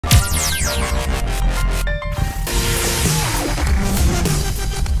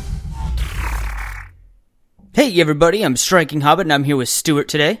Hey everybody, I'm StrikingHobbit and I'm here with Stuart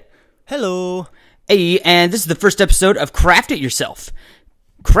today. Hello. Hey, and this is the first episode of Craft It Yourself.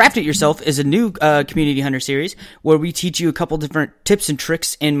 Craft It Yourself is a new Community Hunter series where we teach you a couple different tips and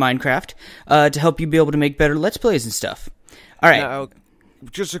tricks in Minecraft to help you be able to make better Let's Plays and stuff. Alright. Now,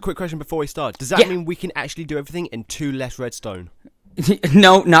 just a quick question before we start. Does that mean we can actually do everything in 2 less redstone?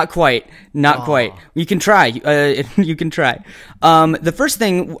 No, not quite. Not quite. You can try. You can try. The first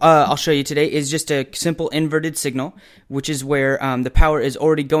thing I'll show you today is just a simple inverted signal, which is where the power is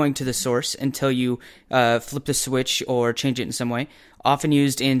already going to the source until you flip the switch or change it in some way. Often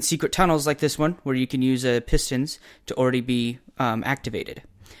used in secret tunnels like this one, where you can use pistons to already be activated.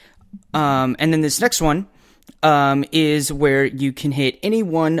 And then this next one is where you can hit any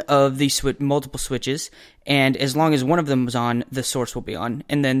one of the multiple switches, and as long as one of them is on, the source will be on.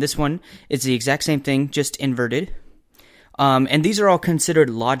 And then this one is the exact same thing, just inverted. And these are all considered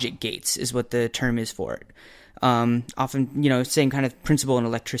logic gates, is what the term is for it. Often, same kind of principle in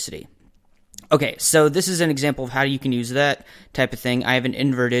electricity. Okay, so this is an example of how you can use that type of thing. I have an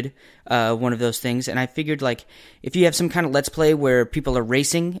inverted one of those things, and I figured, if you have some kind of Let's Play where people are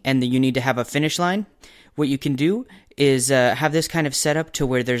racing and you need to have a finish line, what you can do is have this kind of setup to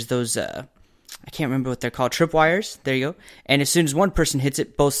where there's those, I can't remember what they're called, tripwires. There you go. And as soon as one person hits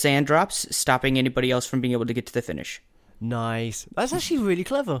it, both sand drops, stopping anybody else from being able to get to the finish. Nice. That's actually really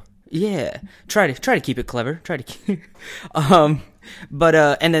clever. Yeah. Try to keep it clever. Try to keep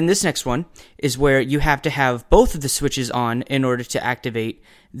and then this next one is where you have to have both of the switches on in order to activate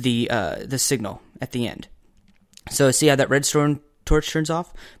the signal at the end. So see how that redstone torch turns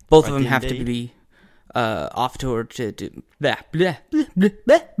off? Both of them have to be off to in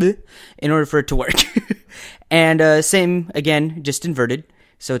order for it to work. And same again, just inverted.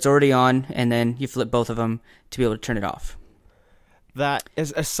 So it's already on, and then you flip both of them to be able to turn it off. That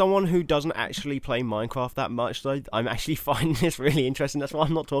as someone who doesn't actually play Minecraft that much, though, I'm actually finding this really interesting. That's why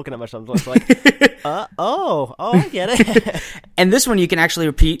I'm not talking that much. I'm just like, I get it. And this one you can actually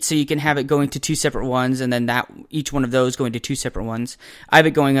repeat, so you can have it going to 2 separate ones, and then each one of those going to 2 separate ones. I have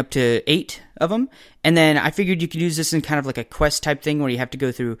it going up to 8 of them, and then I figured you could use this in kind of like a quest type thing where you have to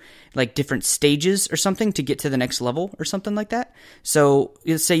go through different stages or something to get to the next level or something like that. So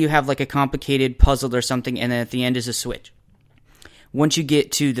let's say you have a complicated puzzle or something, and then at the end is a switch. Once you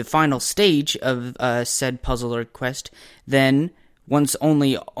get to the final stage of said puzzle or quest, then once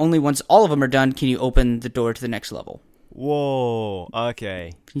only once all of them are done can you open the door to the next level. Whoa,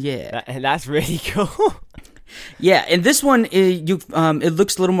 okay. Yeah. That's really cool. Yeah, and this one, it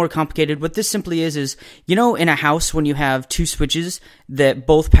looks a little more complicated. What this simply is, in a house when you have 2 switches that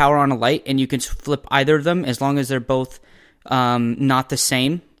both power on a light and you can flip either of them as long as they're both not the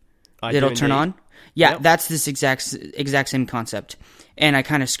same, it'll turn on. Yeah, yep. That's this exact same concept. And I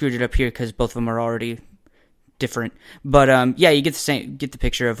kind of screwed it up here because both of them are already different. But yeah, you get the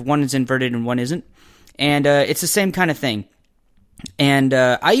picture of one is inverted and one isn't. And it's the same kind of thing. And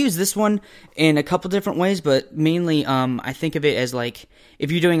I use this one in a couple different ways, but mainly I think of it as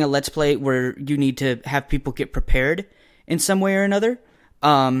if you're doing a Let's Play where you need to have people get prepared in some way or another.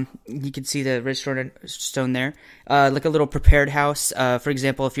 You can see the redstone there, like a little prepared house. For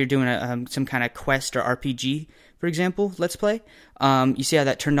example, if you're doing some kind of quest or RPG, for example, Let's Play, you see how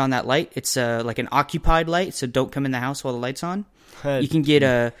that turned on that light? It's like an occupied light, so don't come in the house while the light's on. You can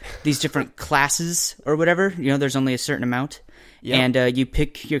get these different classes or whatever. There's only a certain amount. Yep. And you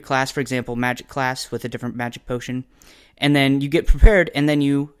pick your class, for example, magic class with a different magic potion. And then you get prepared, and then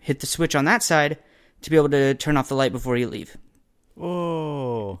you hit the switch on that side to be able to turn off the light before you leave.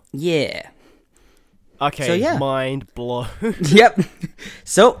 Oh. Yeah. Okay, so, yeah. Mind blown. Yep.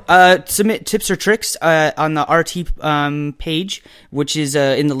 So, submit tips or tricks on the RT page, which is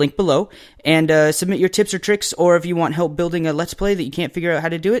in the link below. And submit your tips or tricks, or if you want help building a Let's Play that you can't figure out how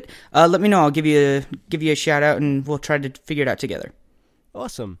to do it, let me know. I'll give you a shout out, and we'll try to figure it out together.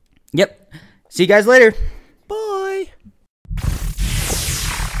 Awesome. Yep. See you guys later.